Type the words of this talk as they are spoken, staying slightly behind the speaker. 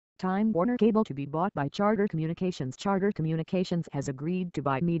Time Warner Cable to be bought by Charter Communications. Charter Communications has agreed to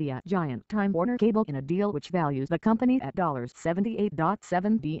buy media giant Time Warner Cable in a deal which values the company at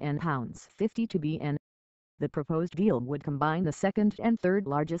 $78.7 billion £52 billion. The proposed deal would combine the second and third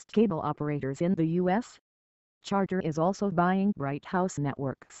largest cable operators in the U.S. Charter is also buying Bright House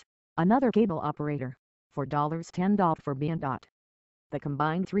Networks, another cable operator, for $10.4 billion. The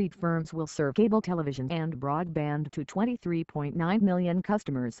combined three firms will serve cable television and broadband to 23.9 million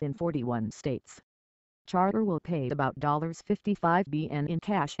customers in 41 states. Charter will pay about $55 billion in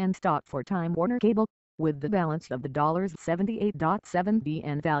cash and stock for Time Warner Cable, with the balance of the $78.7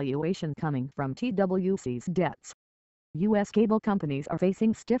 billion valuation coming from TWC's debts. U.S. cable companies are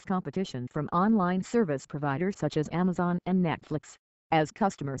facing stiff competition from online service providers such as Amazon and Netflix, as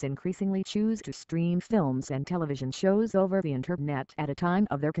customers increasingly choose to stream films and television shows over the internet at a time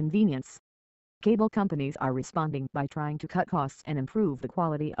of their convenience. Cable companies are responding by trying to cut costs and improve the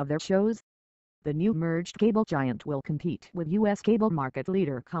quality of their shows. The new merged cable giant will compete with U.S. cable market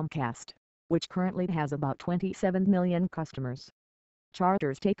leader Comcast, which currently has about 27 million customers.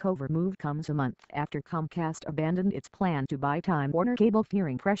 Charter's takeover move comes a month after Comcast abandoned its plan to buy Time Warner Cable,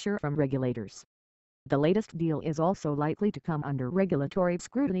 fearing pressure from regulators. The latest deal is also likely to come under regulatory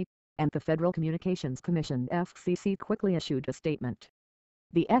scrutiny, and the Federal Communications Commission (FCC) quickly issued a statement.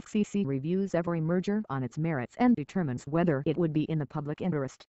 The FCC reviews every merger on its merits and determines whether it would be in the public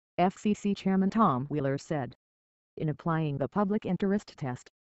interest, FCC Chairman Tom Wheeler said. In applying the public interest test,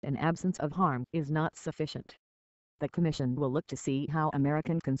 an absence of harm is not sufficient. The Commission will look to see how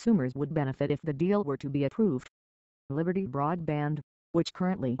American consumers would benefit if the deal were to be approved. Liberty Broadband, which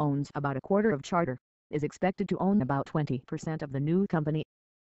currently owns about a quarter of Charter, is expected to own about 20% of the new company.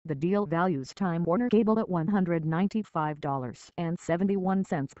 The deal values Time Warner Cable at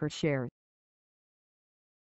 $195.71 per share,